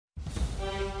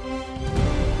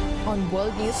On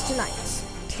World News Tonight,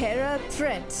 terror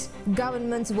threat.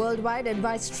 Governments worldwide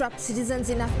advise trapped citizens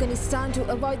in Afghanistan to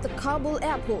avoid the Kabul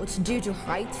airport due to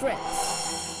high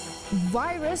threats.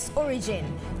 Virus origin.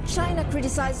 China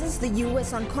criticizes the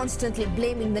US on constantly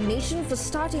blaming the nation for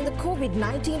starting the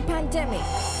COVID-19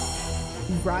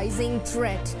 pandemic. Rising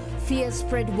threat. Fear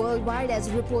spread worldwide as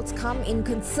reports come in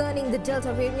concerning the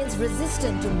Delta variants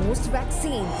resistant to most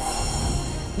vaccines.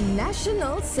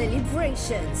 National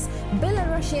celebrations.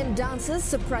 Belarusian dancers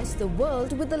surprised the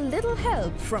world with a little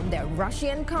help from their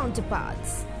Russian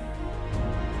counterparts.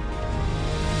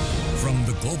 From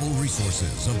the global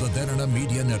resources of the Derana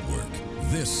Media Network,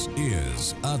 this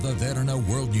is the Derana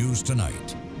World News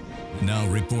Tonight. Now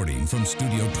reporting from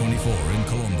Studio 24 in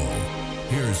Colombo,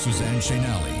 here's Suzanne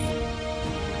Shenali.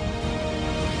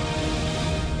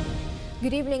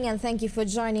 Good evening and thank you for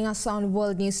joining us on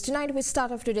World News Tonight. We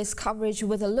start off today's coverage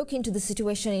with a look into the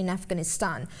situation in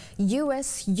Afghanistan.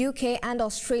 US, UK and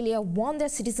Australia warned their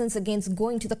citizens against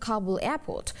going to the Kabul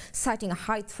airport, citing a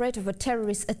high threat of a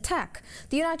terrorist attack.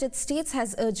 The United States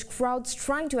has urged crowds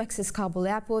trying to access Kabul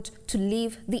airport to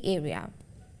leave the area.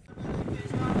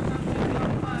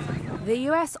 The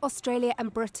US, Australia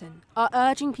and Britain are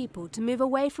urging people to move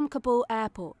away from Kabul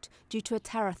airport due to a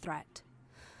terror threat.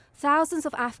 Thousands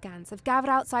of Afghans have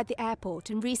gathered outside the airport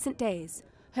in recent days,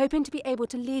 hoping to be able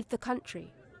to leave the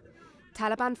country.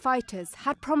 Taliban fighters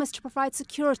had promised to provide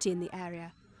security in the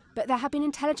area, but there have been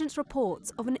intelligence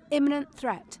reports of an imminent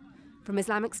threat from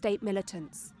Islamic State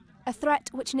militants, a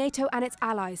threat which NATO and its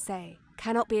allies say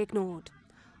cannot be ignored.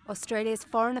 Australia's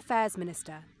Foreign Affairs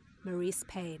Minister, Marise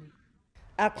Payne.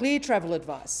 Our clear travel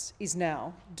advice is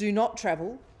now do not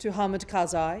travel to Hamid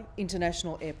Karzai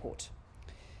International Airport.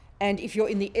 And if you're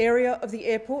in the area of the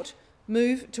airport,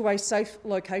 move to a safe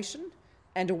location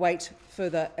and await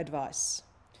further advice.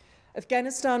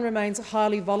 Afghanistan remains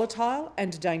highly volatile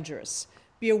and dangerous.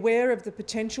 Be aware of the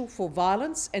potential for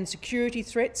violence and security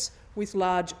threats with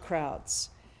large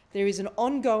crowds. There is an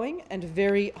ongoing and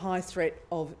very high threat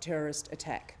of terrorist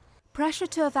attack. Pressure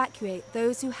to evacuate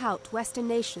those who helped Western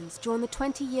nations during the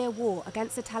 20-year war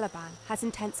against the Taliban has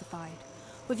intensified,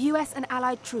 with US and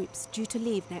allied troops due to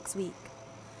leave next week.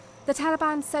 The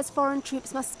Taliban says foreign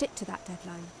troops must stick to that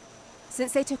deadline.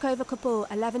 Since they took over Kabul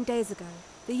 11 days ago,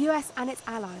 the US and its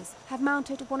allies have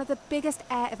mounted one of the biggest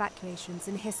air evacuations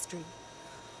in history.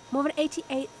 More than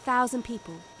 88,000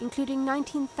 people, including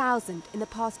 19,000 in the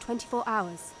past 24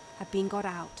 hours, have been got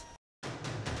out.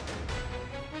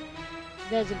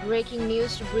 There's a breaking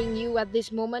news to bring you at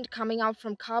this moment coming out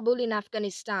from Kabul in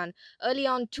Afghanistan. Early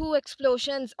on, 2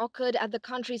 explosions occurred at the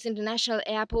country's international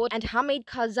airport and Hamid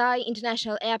Karzai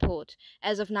International Airport.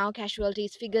 As of now,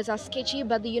 casualties figures are sketchy,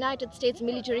 but the United States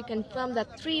military confirmed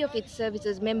that 3 of its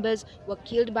services members were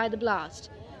killed by the blast.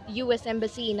 The US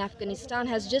Embassy in Afghanistan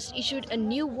has just issued a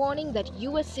new warning that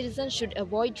US citizens should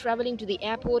avoid traveling to the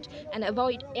airport and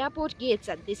avoid airport gates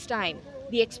at this time.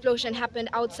 The explosion happened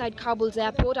outside Kabul's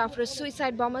airport after a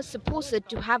suicide bomber supposed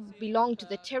to have belonged to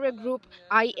the terror group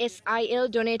ISIL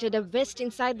donated a vest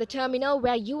inside the terminal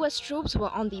where US troops were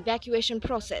on the evacuation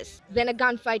process. Then a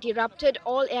gunfight erupted.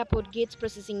 All airport gates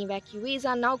processing evacuees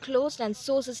are now closed and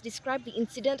sources describe the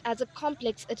incident as a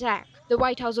complex attack. The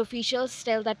White House officials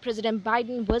tell that President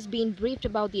Biden was being briefed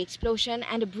about the explosion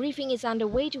and a briefing is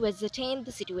underway to ascertain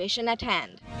the situation at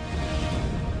hand.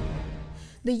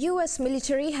 The US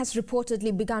military has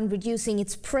reportedly begun reducing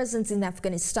its presence in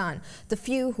Afghanistan. The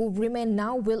few who remain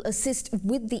now will assist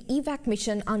with the evac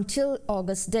mission until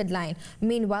August deadline.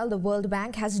 Meanwhile, the World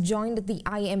Bank has joined the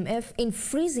IMF in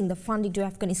freezing the funding to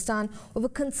Afghanistan over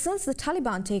concerns the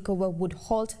Taliban takeover would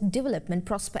halt development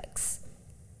prospects.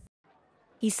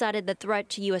 He cited the threat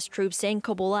to US troops in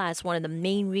Kabul as one of the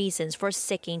main reasons for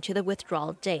sticking to the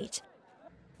withdrawal date.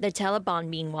 The Taliban,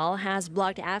 meanwhile, has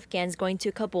blocked Afghans going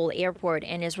to Kabul airport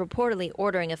and is reportedly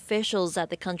ordering officials at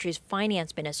the country's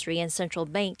finance ministry and central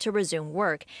bank to resume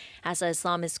work as the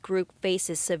Islamist group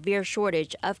faces severe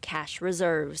shortage of cash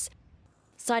reserves.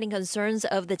 Citing concerns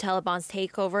of the Taliban's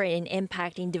takeover in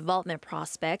impacting development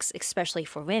prospects, especially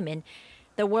for women,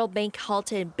 the World Bank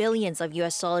halted billions of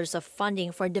US dollars of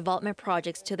funding for development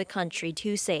projects to the country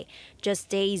Tuesday, just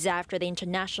days after the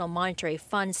International Monetary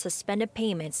Fund suspended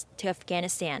payments to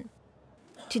Afghanistan.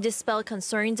 To dispel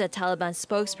concerns, a Taliban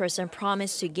spokesperson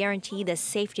promised to guarantee the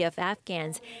safety of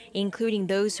Afghans, including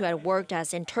those who had worked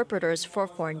as interpreters for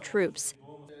foreign troops,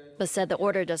 but said the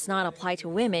order does not apply to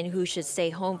women who should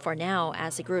stay home for now,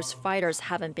 as the group's fighters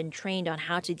haven't been trained on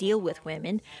how to deal with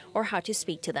women or how to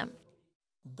speak to them.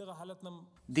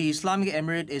 The Islamic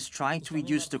Emirate is trying to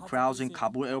reduce the crowds in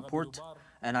Kabul airport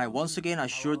And I once again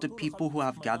assure the people who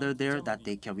have gathered there that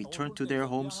they can return to their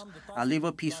homes and live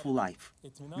a peaceful life.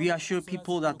 We assure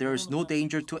people that there is no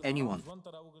danger to anyone.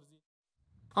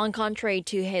 On contrary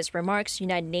to his remarks,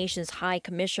 United Nations High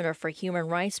Commissioner for Human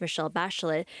Rights Michelle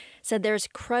Bachelet said there's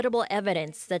credible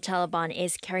evidence the Taliban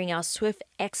is carrying out swift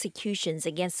executions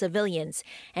against civilians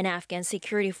and Afghan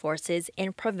security forces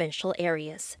in provincial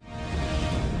areas.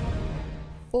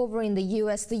 Over in the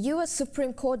U.S., the U.S.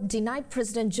 Supreme Court denied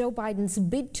President Joe Biden's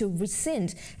bid to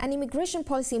rescind an immigration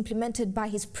policy implemented by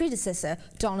his predecessor,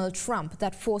 Donald Trump,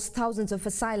 that forced thousands of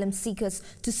asylum seekers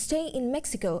to stay in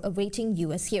Mexico awaiting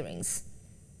U.S. hearings.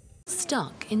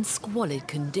 Stuck in squalid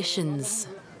conditions.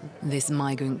 This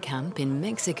migrant camp in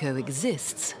Mexico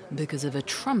exists because of a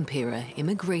Trump-era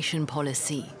immigration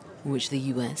policy, which the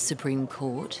U.S. Supreme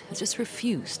Court has just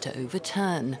refused to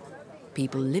overturn.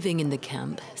 People living in the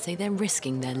camp say they're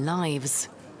risking their lives.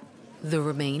 The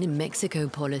Remain in Mexico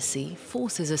policy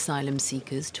forces asylum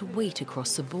seekers to wait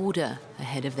across the border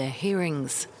ahead of their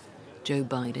hearings. Joe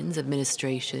Biden's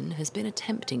administration has been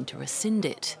attempting to rescind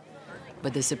it.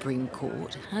 But the Supreme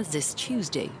Court has this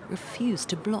Tuesday refused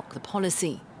to block the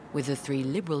policy, with the 3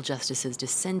 liberal justices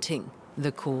dissenting.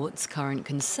 The court's current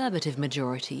conservative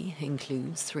majority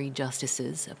includes 3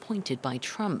 justices appointed by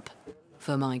Trump.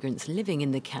 For migrants living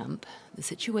in the camp, the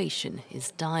situation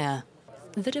is dire.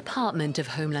 The Department of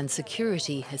Homeland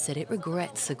Security has said it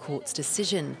regrets the court's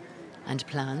decision and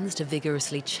plans to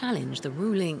vigorously challenge the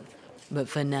ruling. But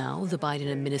for now, the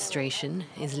Biden administration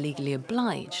is legally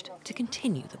obliged to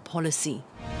continue the policy.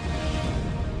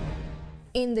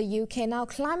 In the UK now,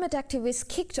 climate activists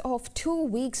kicked off 2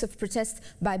 weeks of protests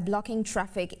by blocking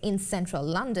traffic in central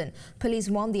London. Police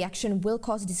warn the action will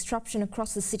cause disruption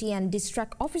across the city and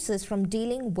distract officers from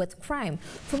dealing with crime.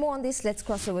 For more on this, let's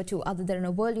cross over to Other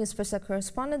Derana World News Special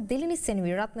Correspondent Dilini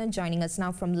Senviratne joining us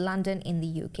now from London in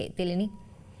the UK. Dilini.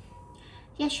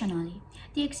 Yes, Shonali.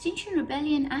 The Extinction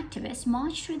Rebellion activists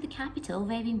marched through the capital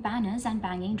waving banners and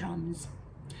banging drums.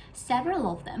 Several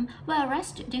of them were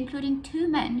arrested, including 2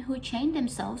 men who chained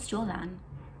themselves to a van.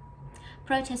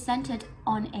 Protests centered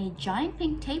on a giant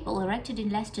pink table erected in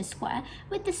Leicester Square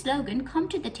with the slogan "Come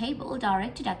to the table"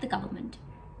 directed at the government.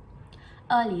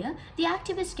 Earlier, the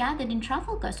activists gathered in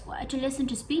Trafalgar Square to listen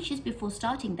to speeches before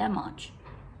starting their march.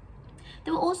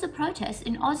 There were also protests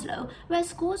in Oslo, where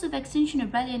scores of Extinction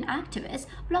Rebellion activists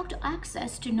blocked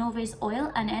access to Norway's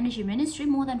oil and energy ministry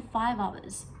more than 5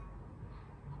 hours.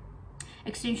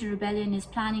 Extinction Rebellion is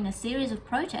planning a series of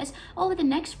protests over the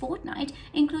next fortnight,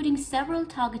 including several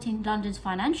targeting London's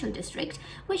financial district,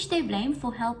 which they blame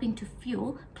for helping to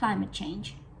fuel climate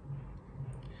change.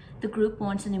 The group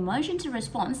wants an emergency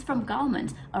response from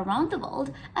governments around the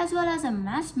world, as well as a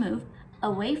mass move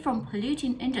away from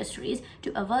polluting industries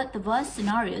to avert the worst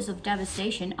scenarios of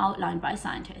devastation outlined by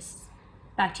scientists.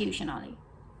 Back to you, Shonali.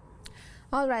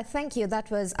 All right, thank you. That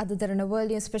was Other Derana World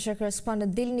News Special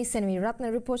Correspondent Dilini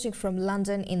Senviratne reporting from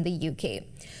London in the UK.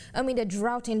 Amid a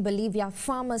drought in Bolivia,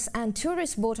 farmers and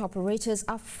tourist boat operators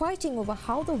are fighting over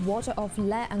how the water of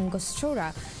La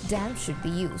Angostura Dam should be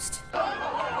used.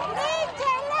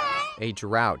 A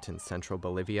drought in central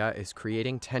Bolivia is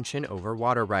creating tension over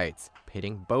water rights,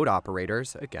 pitting boat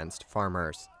operators against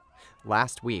farmers.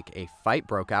 Last week, a fight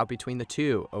broke out between the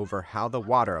two over how the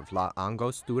water of La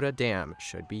Angostura Dam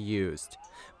should be used.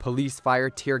 Police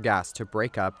fired tear gas to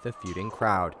break up the feuding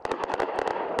crowd.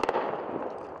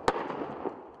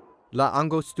 La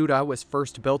Angostura was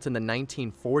first built in the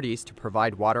 1940s to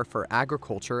provide water for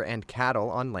agriculture and cattle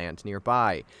on land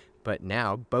nearby. But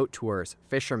now, boat tours,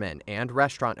 fishermen, and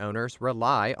restaurant owners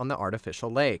rely on the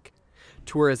artificial lake.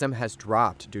 Tourism has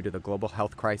dropped due to the global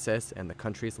health crisis and the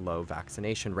country's low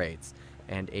vaccination rates.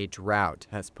 And a drought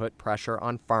has put pressure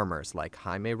on farmers like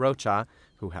Jaime Rocha,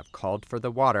 who have called for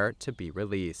the water to be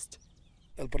released.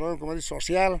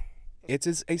 It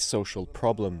is a social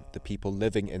problem. The people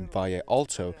living in Valle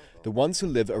Alto, the ones who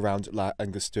live around La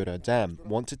Angostura Dam,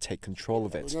 want to take control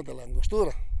of it.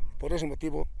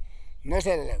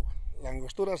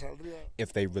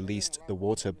 If they released the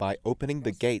water by opening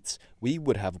the gates, we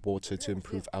would have water to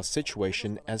improve our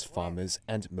situation as farmers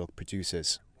and milk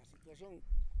producers.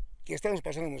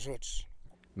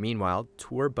 Meanwhile,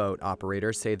 tour boat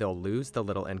operators say they'll lose the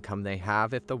little income they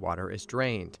have if the water is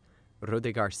drained.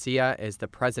 Rudy Garcia is the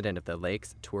president of the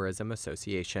Lakes Tourism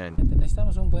Association.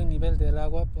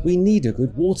 We need a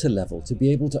good water level to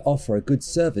be able to offer a good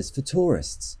service for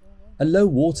tourists. A low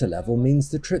water level means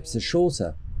the trips are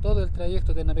shorter.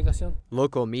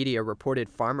 Local media reported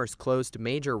farmers closed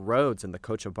major roads in the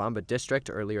Cochabamba district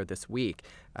earlier this week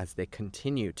as they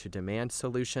continue to demand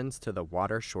solutions to the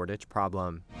water shortage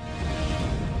problem.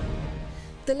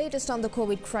 The latest on the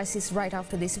COVID crisis right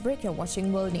after this break. You're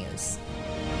watching World News.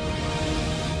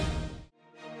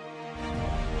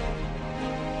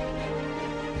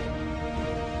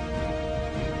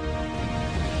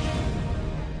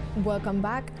 Welcome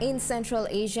back. In Central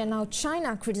Asia now,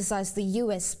 China criticized the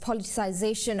US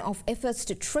politicization of efforts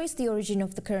to trace the origin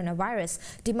of the coronavirus,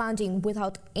 demanding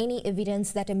without any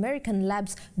evidence that American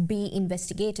labs be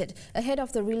investigated, ahead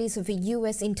of the release of a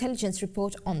US intelligence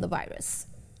report on the virus.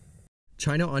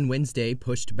 China on Wednesday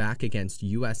pushed back against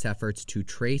U.S. efforts to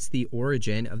trace the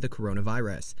origin of the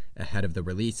coronavirus, ahead of the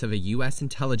release of a U.S.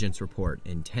 intelligence report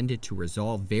intended to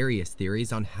resolve various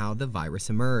theories on how the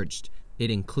virus emerged. It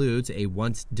includes a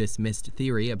once-dismissed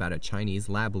theory about a Chinese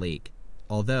lab leak,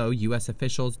 although U.S.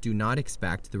 officials do not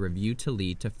expect the review to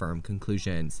lead to firm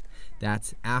conclusions.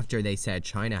 That's after they said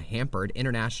China hampered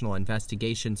international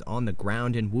investigations on the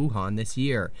ground in Wuhan this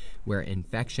year, where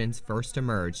infections first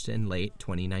emerged in late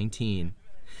 2019.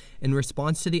 In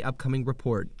response to the upcoming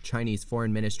report, Chinese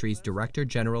Foreign Ministry's Director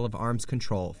General of Arms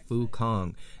Control, Fu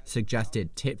Kong,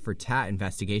 suggested tit-for-tat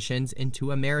investigations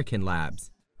into American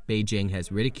labs. Beijing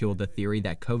has ridiculed the theory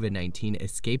that COVID-19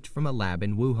 escaped from a lab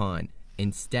in Wuhan.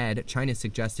 Instead, China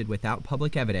suggested without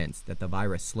public evidence that the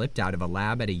virus slipped out of a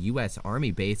lab at a U.S.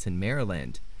 Army base in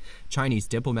Maryland. Chinese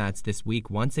diplomats this week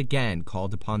once again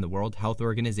called upon the World Health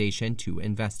Organization to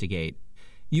investigate.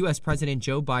 U.S. President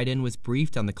Joe Biden was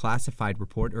briefed on the classified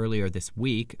report earlier this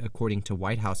week, according to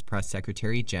White House Press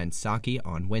Secretary Jen Psaki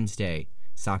on Wednesday.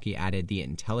 Psaki added the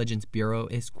Intelligence Bureau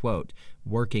is, quote,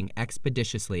 working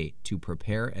expeditiously to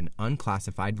prepare an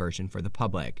unclassified version for the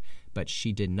public, but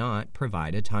she did not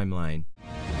provide a timeline.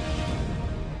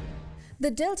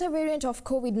 The Delta variant of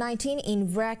COVID-19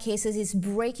 in rare cases is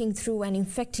breaking through and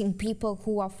infecting people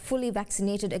who are fully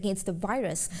vaccinated against the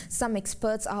virus. Some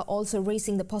experts are also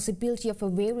raising the possibility of a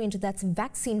variant that's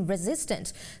vaccine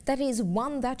resistant, that is,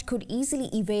 one that could easily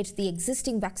evade the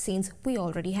existing vaccines we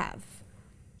already have.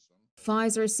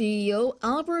 Pfizer CEO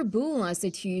Albert Bourla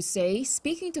said Tuesday,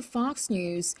 speaking to Fox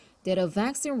News, that a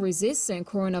vaccine-resistant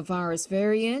coronavirus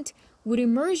variant would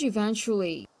emerge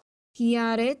eventually. He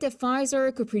added that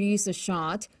Pfizer could produce a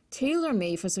shot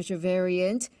tailor-made for such a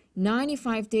variant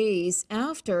 95 days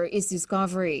after its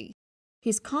discovery.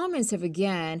 His comments have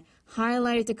again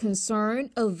highlighted the concern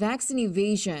of vaccine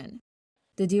evasion.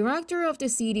 The director of the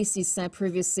CDC said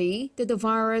previously that the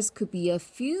virus could be a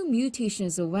few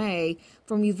mutations away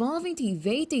from evolving to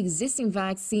evade the existing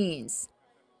vaccines.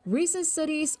 Recent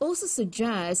studies also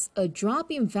suggest a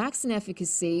drop in vaccine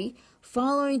efficacy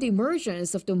following the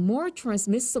emergence of the more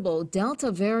transmissible Delta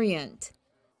variant.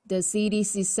 The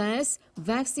CDC says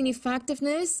vaccine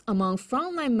effectiveness among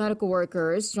frontline medical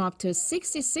workers dropped to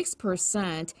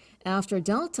 66% after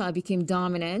Delta became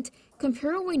dominant,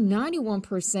 compared with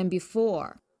 91%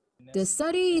 before. The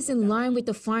study is in line with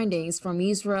the findings from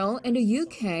Israel and the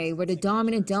UK, where the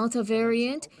dominant Delta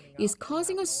variant is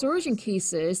causing a surge in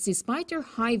cases despite their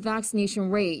high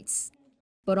vaccination rates.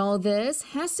 But all this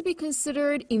has to be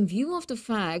considered in view of the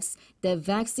facts that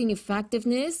vaccine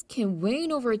effectiveness can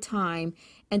wane over time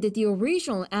and that the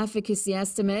original efficacy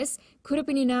estimates could have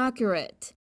been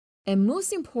inaccurate. And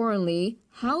most importantly,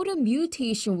 how the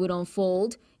mutation would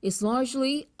unfold is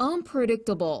largely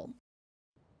unpredictable.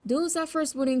 Those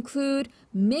efforts would include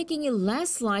making it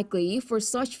less likely for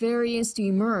such variants to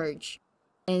emerge.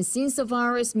 And since the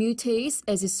virus mutates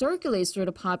as it circulates through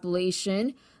the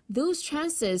population, those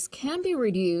chances can be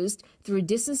reduced through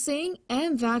distancing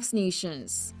and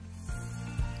vaccinations.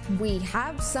 We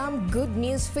have some good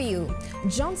news for you.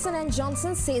 Johnson &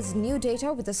 Johnson says new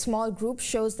data with a small group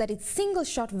shows that its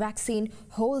single-shot vaccine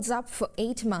holds up for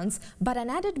 8 months, but an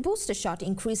added booster shot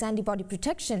increases antibody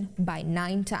protection by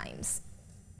 9 times.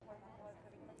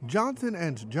 Johnson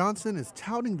 & Johnson is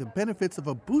touting the benefits of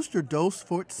a booster dose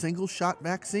for its single-shot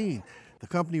vaccine. The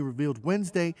company revealed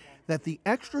Wednesday that the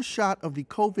extra shot of the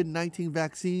COVID-19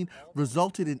 vaccine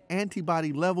resulted in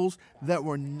antibody levels that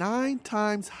were 9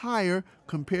 times higher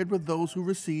compared with those who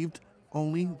received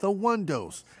only the 1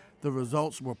 dose. The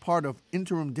results were part of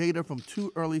interim data from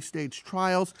 2 early-stage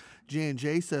trials.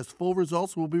 J&J says full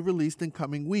results will be released in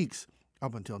coming weeks.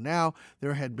 Up until now,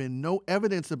 there had been no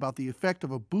evidence about the effect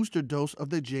of a booster dose of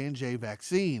the J&J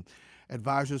vaccine.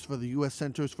 Advisors for the U.S.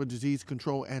 Centers for Disease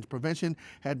Control and Prevention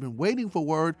had been waiting for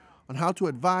word on how to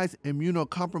advise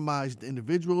immunocompromised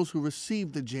individuals who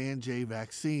received the J&J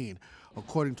vaccine.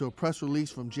 According to a press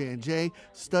release from J&J,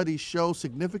 studies show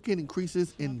significant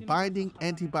increases in binding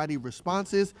antibody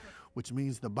responses, which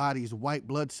means the body's white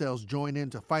blood cells join in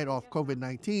to fight off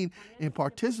COVID-19 in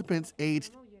participants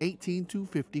aged 18 to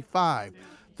 55.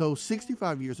 Those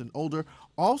 65 years and older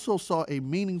also saw a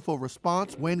meaningful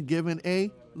response when given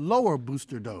a lower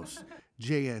booster dose.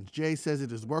 J&J says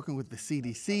it is working with the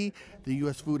CDC, the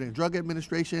U.S. Food and Drug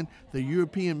Administration, the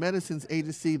European Medicines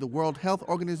Agency, the World Health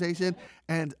Organization,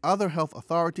 and other health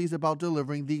authorities about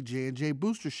delivering the J&J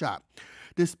booster shot.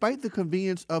 Despite the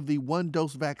convenience of the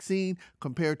one-dose vaccine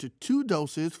compared to 2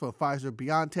 doses for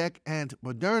Pfizer-BioNTech and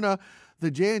Moderna, the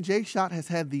J&J shot has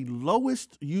had the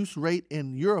lowest use rate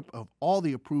in Europe of all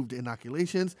the approved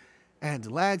inoculations and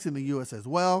lags in the U.S. as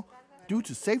well due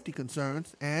to safety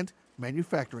concerns and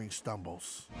manufacturing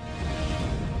stumbles.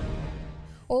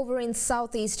 Over in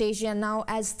Southeast Asia now,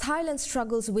 as Thailand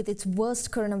struggles with its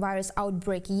worst coronavirus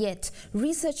outbreak yet,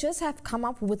 researchers have come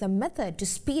up with a method to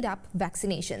speed up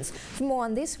vaccinations. For more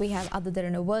on this, we have Ada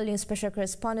Derana World News special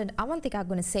correspondent Avantika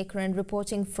Gunasekharan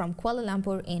reporting from Kuala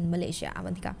Lumpur in Malaysia.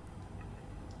 Avantika.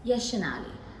 Yes,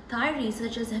 Shanali. Thai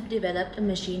researchers have developed a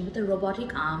machine with a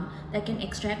robotic arm that can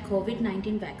extract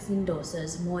COVID-19 vaccine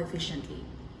doses more efficiently.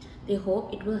 They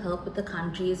hope it will help with the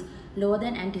country's lower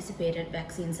than anticipated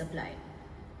vaccine supply.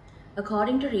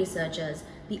 According to researchers,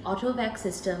 the AutoVac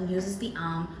system uses the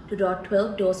arm to draw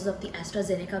 12 doses of the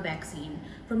AstraZeneca vaccine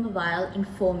from a vial in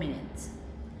 4 minutes.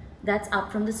 That's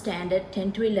up from the standard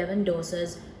 10 to 11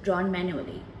 doses drawn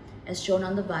manually, as shown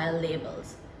on the vial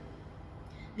labels.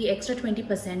 The extra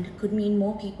 20% could mean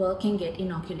more people can get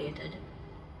inoculated.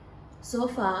 So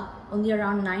far, only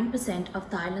around 9% of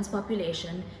Thailand's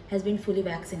population has been fully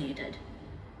vaccinated.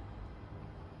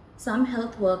 Some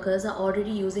health workers are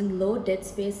already using low dead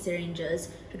space syringes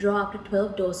to draw up to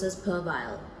 12 doses per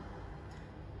vial.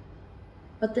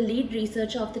 But the lead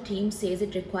researcher of the team says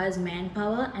it requires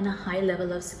manpower and a high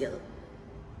level of skill.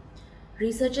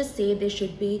 Researchers say they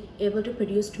should be able to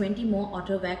produce 20 more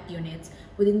AutoVac units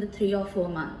within the 3 or 4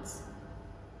 months.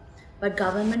 But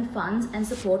government funds and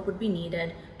support would be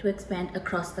needed to expand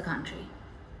across the country.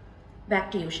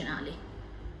 Back to you, Shanali.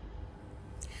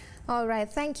 All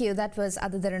right, thank you. That was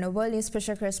Ada Derana World News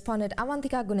special correspondent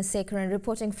Avantika Gunasekharan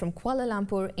reporting from Kuala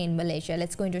Lumpur in Malaysia.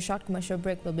 Let's go into a short commercial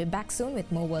break. We'll be back soon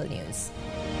with more world news.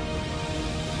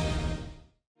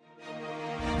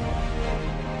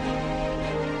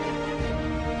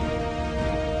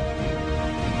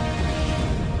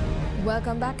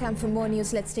 Welcome back, and for more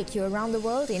news, let's take you around the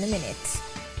world in a minute.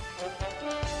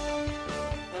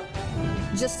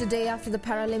 Just a day after the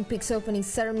Paralympics opening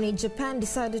ceremony, Japan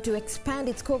decided to expand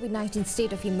its COVID-19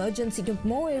 state of emergency to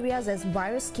more areas as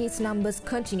virus case numbers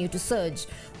continue to surge.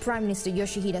 Prime Minister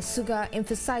Yoshihide Suga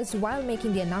emphasized while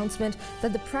making the announcement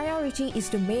that the priority is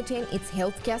to maintain its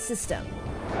healthcare system.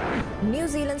 New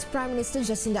Zealand's Prime Minister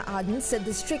Jacinda Ardern said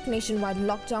the strict nationwide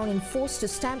lockdown enforced to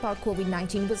stamp out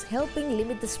COVID-19 was helping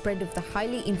limit the spread of the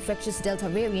highly infectious Delta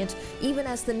variant, even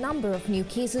as the number of new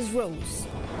cases rose.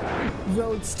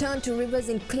 Roads turned to rivers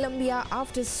in Colombia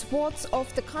after swaths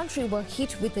of the country were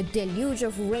hit with a deluge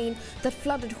of rain that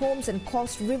flooded homes and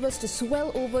caused rivers to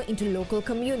swell over into local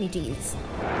communities.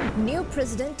 New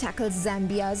president tackles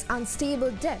Zambia's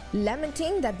unstable debt,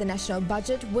 lamenting that the national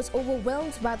budget was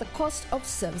overwhelmed by the cost of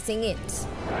servicing it.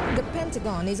 The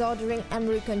Pentagon is ordering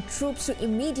American troops to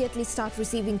immediately start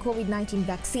receiving COVID-19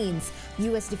 vaccines.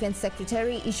 U.S. Defense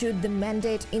Secretary issued the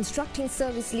mandate instructing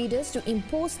service leaders to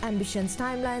impose ambitious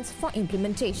timelines for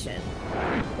implementation.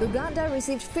 Uganda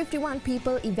received 51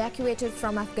 people evacuated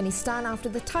from Afghanistan after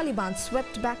the Taliban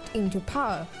swept back into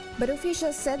power, but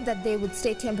officials said that they would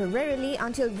stay temporarily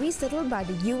until resettled by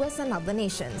the US and other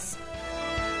nations.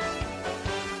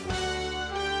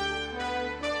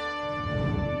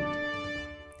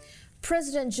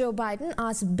 President Joe Biden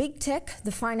asked big tech,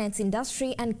 the finance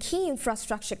industry, and key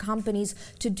infrastructure companies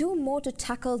to do more to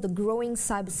tackle the growing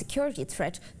cybersecurity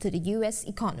threat to the U.S.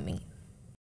 economy.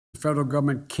 The federal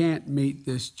government can't meet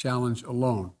this challenge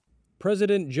alone.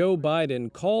 President Joe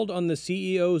Biden called on the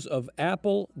CEOs of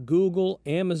Apple, Google,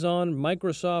 Amazon,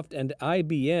 Microsoft, and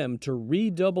IBM to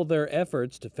redouble their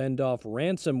efforts to fend off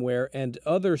ransomware and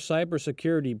other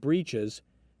cybersecurity breaches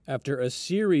after a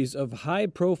series of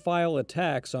high-profile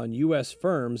attacks on U.S.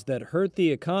 firms that hurt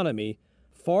the economy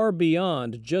far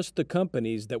beyond just the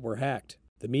companies that were hacked.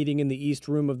 The meeting in the East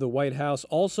Room of the White House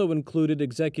also included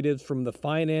executives from the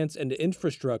finance and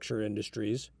infrastructure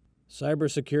industries.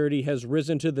 Cybersecurity has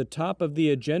risen to the top of the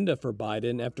agenda for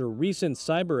Biden after recent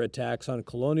cyber attacks on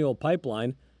Colonial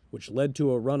Pipeline, which led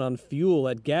to a run on fuel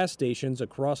at gas stations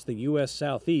across the U.S.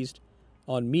 Southeast,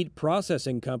 on meat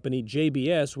processing company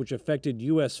JBS, which affected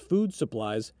U.S. food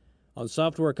supplies, on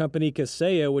software company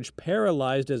Kaseya, which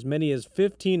paralyzed as many as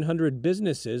 1,500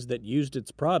 businesses that used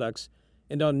its products,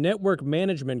 and on network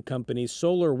management company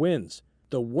SolarWinds.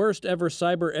 The worst ever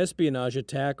cyber espionage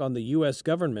attack on the U.S.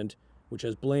 government which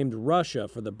has blamed Russia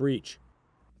for the breach.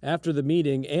 After the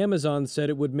meeting, Amazon said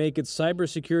it would make its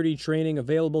cybersecurity training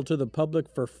available to the public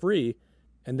for free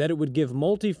and that it would give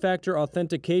multi-factor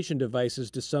authentication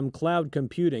devices to some cloud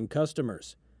computing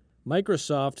customers.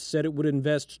 Microsoft said it would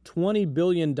invest $20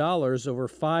 billion over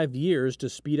 5 years to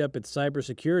speed up its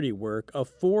cybersecurity work, a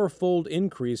 4-fold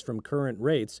increase from current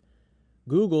rates.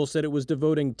 Google said it was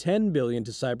devoting $10 billion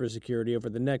to cybersecurity over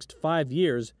the next 5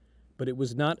 years, but it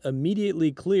was not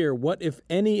immediately clear what, if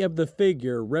any, of the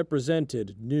figure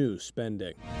represented new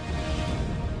spending.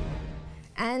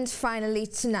 And finally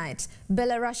tonight,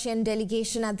 Belarusian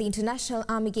delegation at the International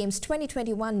Army Games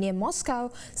 2021 near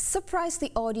Moscow surprised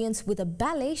the audience with a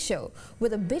ballet show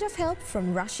with a bit of help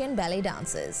from Russian ballet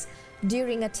dancers.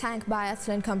 During a tank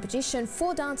biathlon competition,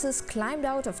 4 dancers climbed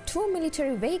out of 2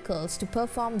 military vehicles to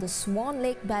perform the Swan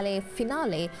Lake Ballet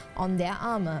finale on their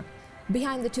armor.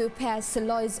 Behind the 2 pairs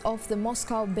soloists of the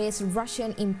Moscow-based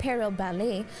Russian Imperial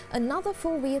Ballet, another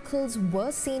 4 vehicles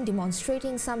were seen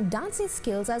demonstrating some dancing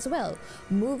skills as well,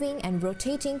 moving and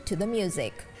rotating to the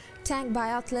music. Tank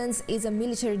biathlons is a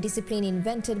military discipline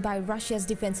invented by Russia's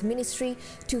defense ministry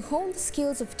to hone the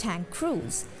skills of tank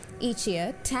crews. Each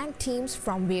year, tank teams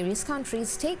from various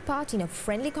countries take part in a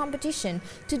friendly competition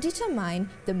to determine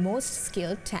the most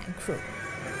skilled tank crew.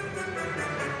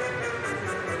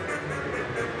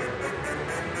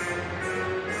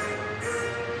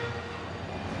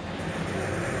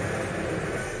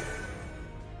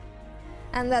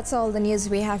 And that's all the news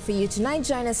we have for you tonight.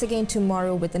 Join us again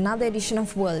tomorrow with another edition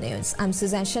of World News. I'm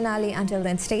Suzanne Shanali. Until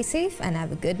then, stay safe and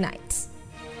have a good night.